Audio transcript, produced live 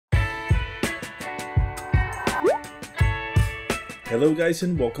Hello guys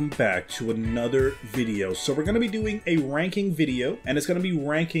and welcome back to another video. So we're going to be doing a ranking video and it's going to be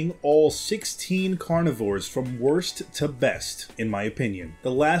ranking all 16 carnivores from worst to best in my opinion. The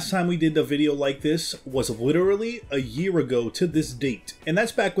last time we did a video like this was literally a year ago to this date. And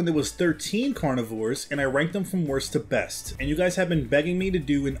that's back when there was 13 carnivores and I ranked them from worst to best. And you guys have been begging me to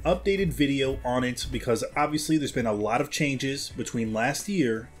do an updated video on it because obviously there's been a lot of changes between last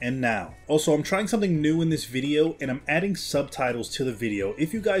year and now. Also, I'm trying something new in this video and I'm adding subtitles to the video.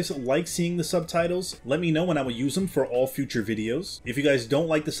 If you guys like seeing the subtitles, let me know and I will use them for all future videos. If you guys don't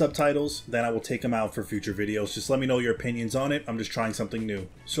like the subtitles, then I will take them out for future videos. Just let me know your opinions on it. I'm just trying something new.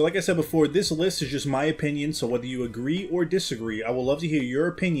 So like I said before, this list is just my opinion, so whether you agree or disagree, I will love to hear your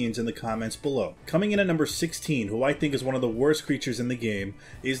opinions in the comments below. Coming in at number 16, who I think is one of the worst creatures in the game,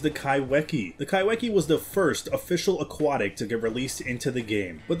 is the Kiweki. The Kiweki was the first official aquatic to get released into the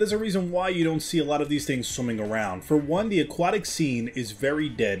game, but there's a reason why you don't see a lot of these things swimming around. For one, the aquatic scene is very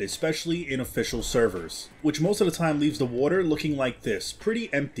dead, especially in official servers, which most of the time leaves the water looking like this,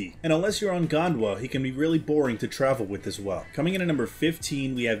 pretty empty. And unless you're on Gondwa, he can be really boring to travel with as well. Coming in at number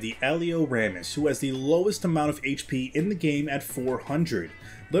 15, we have the Deinocherius, who has the lowest amount of HP in the game at 400.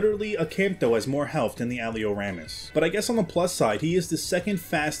 Literally, Acanto has more health than the Deinocherius. But I guess on the plus side, he is the second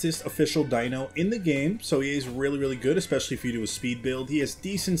fastest official dino in the game, so he is really good, especially if you do a speed build. He has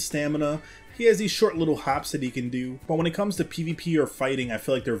decent stamina. He has these short little hops that he can do, but when it comes to PvP or fighting, I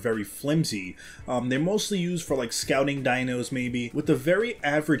feel like they're very flimsy. They're mostly used for like scouting dinos maybe, with a very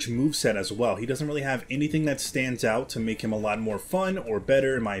average moveset as well. He doesn't really have anything that stands out to make him a lot more fun or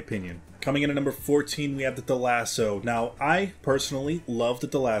better in my opinion. Coming in at number 14, we have the Deinocherius. Now, I personally love the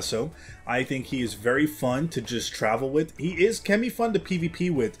Deinocherius. I think he is very fun to just travel with. He can be fun to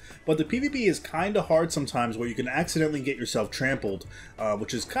PvP with, but the PvP is kind of hard sometimes where you can accidentally get yourself trampled,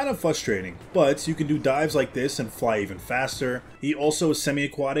 which is kind of frustrating. But you can do dives like this and fly even faster. He also is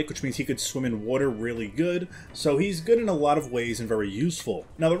semi-aquatic, which means he could swim in water really good. So he's good in a lot of ways and very useful.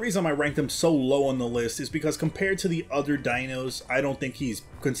 Now, the reason I ranked him so low on the list is because compared to the other dinos, I don't think he's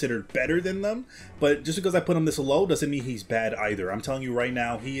considered better than them, but just because I put him this low doesn't mean he's bad either. I'm telling you right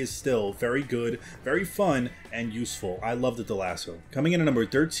now, he is still very good, very fun, and useful. I love the Deinocherius. Coming in at number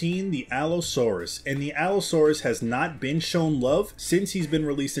 13, the Allosaurus. And the Allosaurus has not been shown love since he's been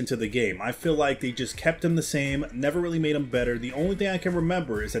released into the game. I feel like they just kept him the same, never really made him better. The only thing I can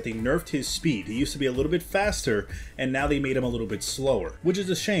remember is that they nerfed his speed. He used to be a little bit faster, and now they made him a little bit slower, which is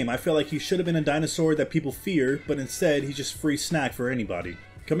a shame. I feel like he should have been a dinosaur that people fear, but instead he's just free snack for anybody.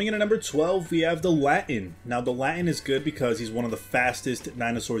 Coming in at number 12, we have the Latin. Now, the Latin is good because he's one of the fastest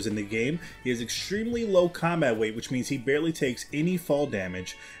dinosaurs in the game. He has extremely low combat weight, which means he barely takes any fall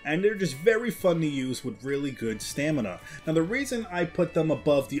damage, and they're just very fun to use with really good stamina. Now, the reason I put them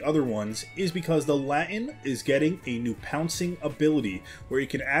above the other ones is because the Latin is getting a new pouncing ability, where you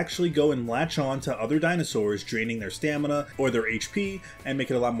can actually go and latch on to other dinosaurs, draining their stamina or their HP, and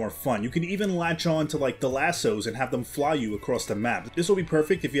make it a lot more fun. You can even latch on to like the lassos and have them fly you across the map. This will be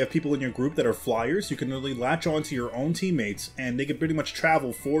perfect if you have people in your group that are flyers. You can really latch on to your own teammates and they can pretty much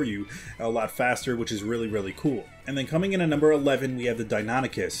travel for you a lot faster, which is really cool. And then coming in at number 11, we have the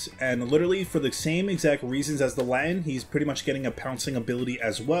Deinocherius. And literally for the same exact reasons as the Latin, he's pretty much getting a pouncing ability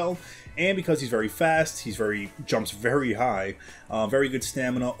as well. And because he's very fast, jumps very high, very good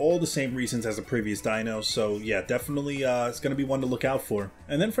stamina, all the same reasons as the previous dino. So yeah, definitely it's going to be one to look out for.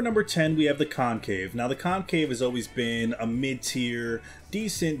 And then for number 10, we have the Concave. Now the Concave has always been a mid-tier,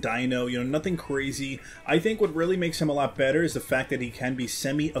 decent dino, you know, nothing crazy. I think what really makes him a lot better is the fact that he can be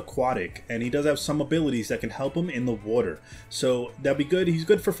semi-aquatic, and he does have some abilities that can help him in the water. So that'd be good. He's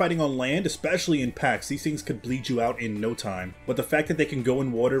good for fighting on land, especially in packs. These things could bleed you out in no time. But the fact that they can go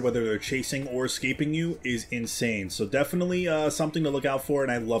in water, whether they're chasing or escaping you, is insane. So definitely something to look out for,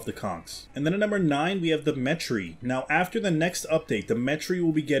 and I love the conchs. And then at number 9, we have the Metri. Now after the next update, the Metri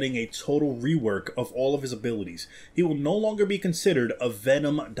will be getting a total rework of all of his abilities. He will no longer be considered a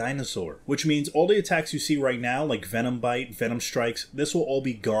venom dinosaur, which means all the attacks you see right now, like venom bite, venom strikes, this will all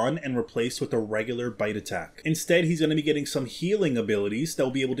be gone and replaced with a regular bite attack. Instead, he's going to be getting some healing abilities that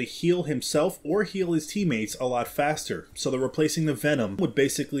will be able to heal himself or heal his teammates a lot faster. So they're replacing the venom with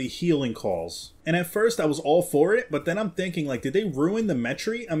basically healing calls. And at first I was all for it, but then I'm thinking, like, did they ruin the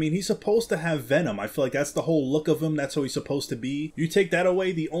Metri? I mean, he's supposed to have venom. I feel like that's the whole look of him. That's how he's supposed to be. You take that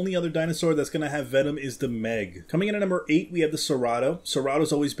away, the only other dinosaur that's going to have venom is the Meg. Coming in at number 8, we have the Cerrado.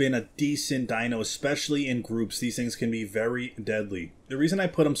 Cerrado's always been a decent dino, especially in groups. These things can be very deadly. The reason I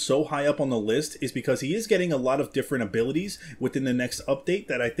put him so high up on the list is because he is getting a lot of different abilities within the next update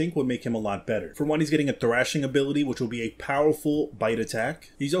that I think would make him a lot better. For one, he's getting a thrashing ability, which will be a powerful bite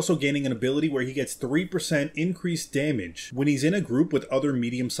attack. He's also gaining an ability where he he gets 3% increased damage when he's in a group with other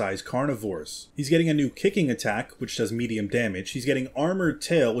medium-sized carnivores. He's getting a new kicking attack, which does medium damage. He's getting armored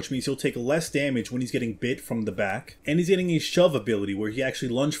tail, which means he'll take less damage when he's getting bit from the back. And he's getting a shove ability where he actually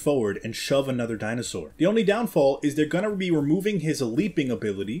lunge forward and shove another dinosaur. The only downfall is they're going to be removing his leaping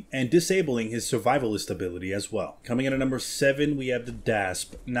ability and disabling his survivalist ability as well. Coming in at number 7, we have the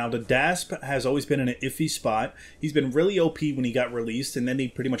Dasp. Now, the Dasp has always been in an iffy spot. He's been really OP when he got released, and then they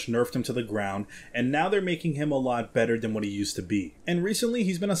pretty much nerfed him to the ground, and now they're making him a lot better than what he used to be. And recently,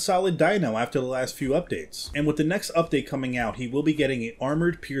 he's been a solid dino after the last few updates. And with the next update coming out, he will be getting an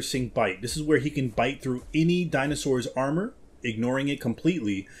armored piercing bite. This is where he can bite through any dinosaur's armor, ignoring it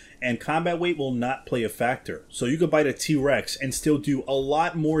completely, and combat weight will not play a factor. So you could bite a T-Rex and still do a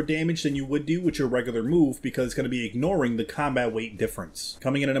lot more damage than you would do with your regular move because it's going to be ignoring the combat weight difference.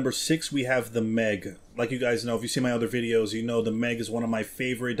 Coming in at number 6, we have the Meg. Like you guys know, if you see my other videos, you know the Meg is one of my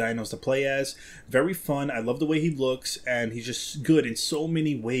favorite dinos to play as. Very fun. I love the way he looks, and he's just good in so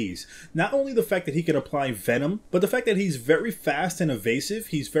many ways. Not only the fact that he can apply venom, but the fact that he's very fast and evasive.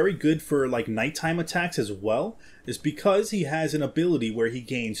 He's very good for like nighttime attacks as well. Is because he has an ability where he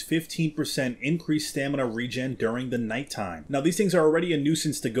gains 15% increased stamina regen during the nighttime. Now, these things are already a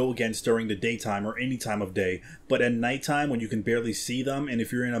nuisance to go against during the daytime or any time of day, but at nighttime when you can barely see them, and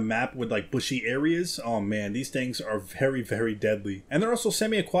if you're in a map with like bushy areas, oh man, these things are very, very deadly. And they're also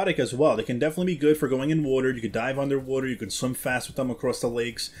semi-aquatic as well. They can definitely be good for going in water. You could dive underwater, you can swim fast with them across the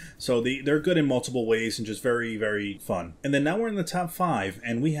lakes. So they're good in multiple ways and just very, very fun. And then now we're in the top 5,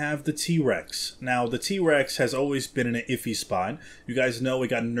 and we have the T-Rex. Now, the T-Rex has always been in an iffy spot. You guys know it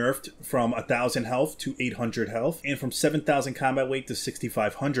got nerfed from 1,000 health to 800 health, and from 7,000 combat weight to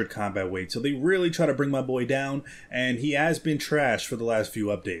 6,500 combat weight. So they really try to bring my boy down, and he has been trashed for the last few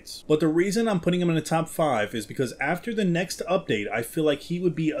updates. But the reason I'm putting him in the top 5 is because after the next update, I feel like he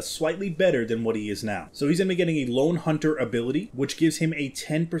would be a slightly better than what he is now. So he's going to be getting a Lone Hunter ability, which gives him a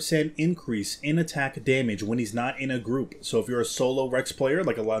 10% increase in attack damage when he's not in a group. So if you're a solo Rex player,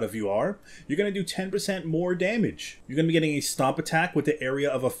 like a lot of you are, you're going to do 10% more damage. You're going to be getting a stomp attack with the area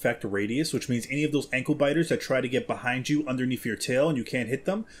of effect radius, which means any of those ankle biters that try to get behind you underneath your tail and you can't hit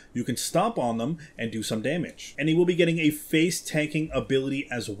them, you can stomp on them and do some damage. And he will be getting a face tanking ability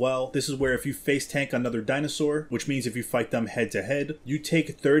as well. This is where if you face tank another dinosaur, which means if you fight them head to head, you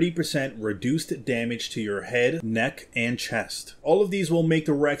take 30% reduced damage to your head, neck, and chest. All of these will make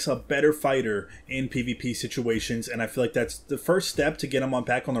the Rex a better fighter in PvP situations, and I feel like that's the first step to get him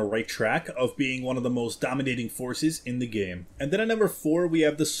back on the right track of being one of the most dominating forces in the game. And then at number 4, we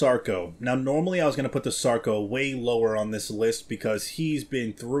have the Sarco. Now, normally I was going to put the Sarco way lower on this list because he's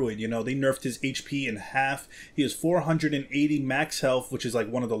been through it. You know, they nerfed his HP in half. He has 480 max health, which is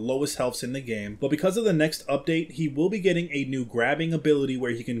like one of the lowest healths in the game. But because of the next update, he will be getting a new grabbing ability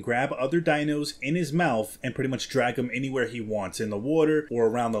where he can grab other dinos in his mouth and pretty much drag them anywhere he wants, in the water or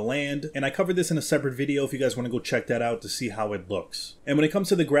around the land. And I covered this in a separate video if you guys want to go check that out to see how it looks. And when it comes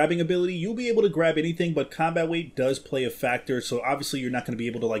to the grabbing ability, you'll be able to grab anything, but combat weight does play a factor. So obviously you're not going to be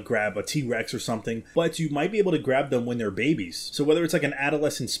able to like grab a T-Rex or something, but you might be able to grab them when they're babies. So whether it's like an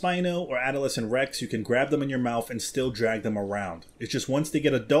adolescent Spino or adolescent Rex, you can grab them in your mouth and still drag them around. It's just once they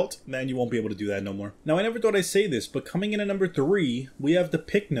get adult, then you won't be able to do that no more. Now, I never thought I'd say this, but coming in at number 3, we have the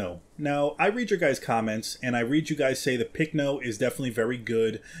Pycno. Now, I read your guys' comments, and I read you guys say the Pycno is definitely very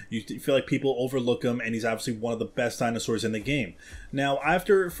good. You feel like people overlook him, and he's obviously one of the best dinosaurs in the game. Now,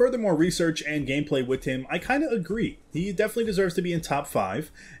 after furthermore research and gameplay with him, I kind of agree. He definitely deserves to be in top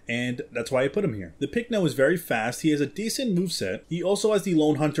 5, and that's why I put him here. The Pycno is very fast. He has a decent moveset. He also has the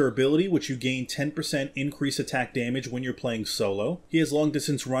Lone Hunter ability, which you gain 10% increased attack damage when you're playing solo. He has Long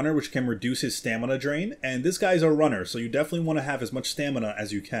Distance Runner, which can reduce his stamina drain, and this guy's a runner, so you definitely want to have as much stamina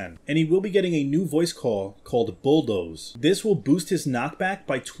as you can. And he will be getting a new voice call called Bulldoze. This will boost his knockback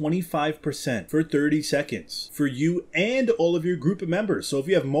by 25% for 30 seconds for you and all of your group members. So if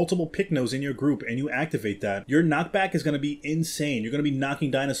you have multiple Pycnos in your group and you activate that, your knockback is going to be insane. You're going to be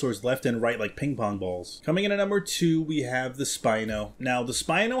knocking dinosaurs left and right like ping pong balls. Coming in at number 2, we have the Spino. Now, the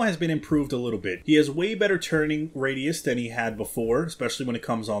Spino has been improved a little bit. He has way better turning radius than he had before, especially when it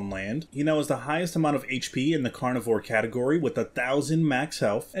comes on land. He now has the highest amount of HP in the carnivore category with 1,000 max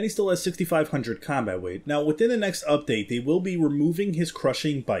health, and he still has 6,500 combat weight. Now, within the next update, they will be removing his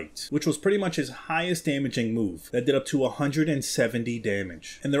Crushing Bite, which was pretty much his highest damaging move. That did up to 170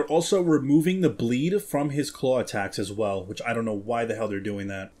 damage. And they're also removing the bleed from his claw attacks as well, which I don't know why the hell they're doing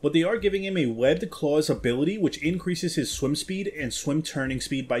that. But they are giving him a Webbed Claws ability, which increases his swim speed and swim turning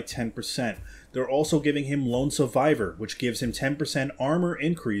speed by 10%. They're also giving him Lone Survivor, which gives him 10% armor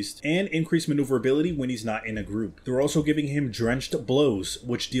increased and increased maneuverability when he's not in a group. They're also giving him Drenched Blows,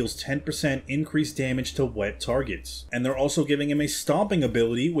 which deals 10% increased damage to wet targets. And they're also giving him a Stomping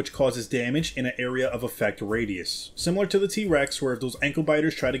ability, which causes damage in an area of effect radius. Similar to the T-Rex, where if those ankle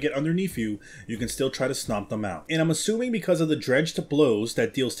biters try to get underneath you, you can still try to stomp them out. And I'm assuming because of the Drenched Blows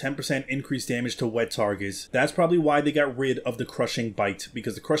that deals 10% increased damage to wet targets, that's probably why they got rid of the Crushing Bite,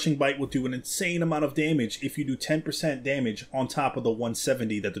 because the Crushing Bite will do an insane amount of damage if you do 10% damage on top of the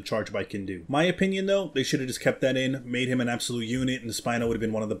 170 that the Charge Bite can do. My opinion though, they should have just kept that in, made him an absolute unit, and the Spino would have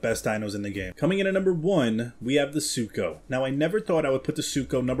been one of the best dinos in the game. Coming in at number 1, we have the Suko. Now I never thought I would put the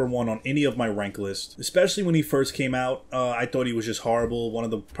Suko number 1 on any of my rank lists, especially when he first came out. I thought he was just horrible, one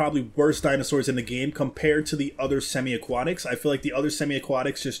of the probably worst dinosaurs in the game compared to the other semi-aquatics. I feel like the other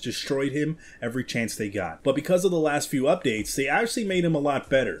semi-aquatics just destroyed him every chance they got. But because of the last few updates, they actually made him a lot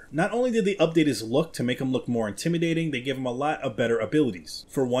better. Not only did they update his look to make him look more intimidating, they give him a lot of better abilities.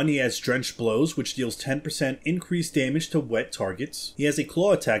 For one, he has Drenched Blows, which deals 10% increased damage to wet targets. He has a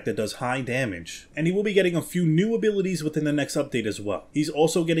claw attack that does high damage. And he will be getting a few new abilities within the next update as well. He's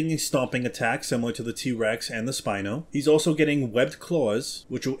also getting a Stomping attack similar to the T-Rex and the Spino. He's also getting Webbed Claws,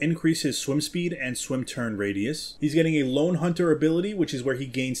 which will increase his swim speed and swim turn radius. He's getting a Lone Hunter ability, which is where he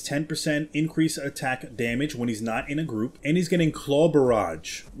gains 10% increased attack damage when he's not in a group. And he's getting Claw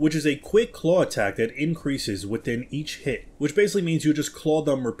Barrage, which is a quick claw attack that increases within each hit, which basically means you just claw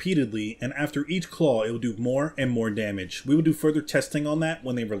them repeatedly, and after each claw it will do more and more damage. We will do further testing on that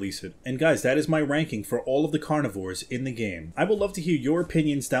when they release it. And guys, that is my ranking for all of the carnivores in the game. I would love to hear your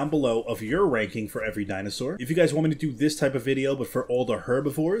opinions down below of your ranking for every dinosaur. If you guys want me to do this type of video but for all the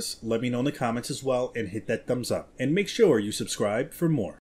herbivores, let me know in the comments as well and hit that thumbs up. And make sure you subscribe for more.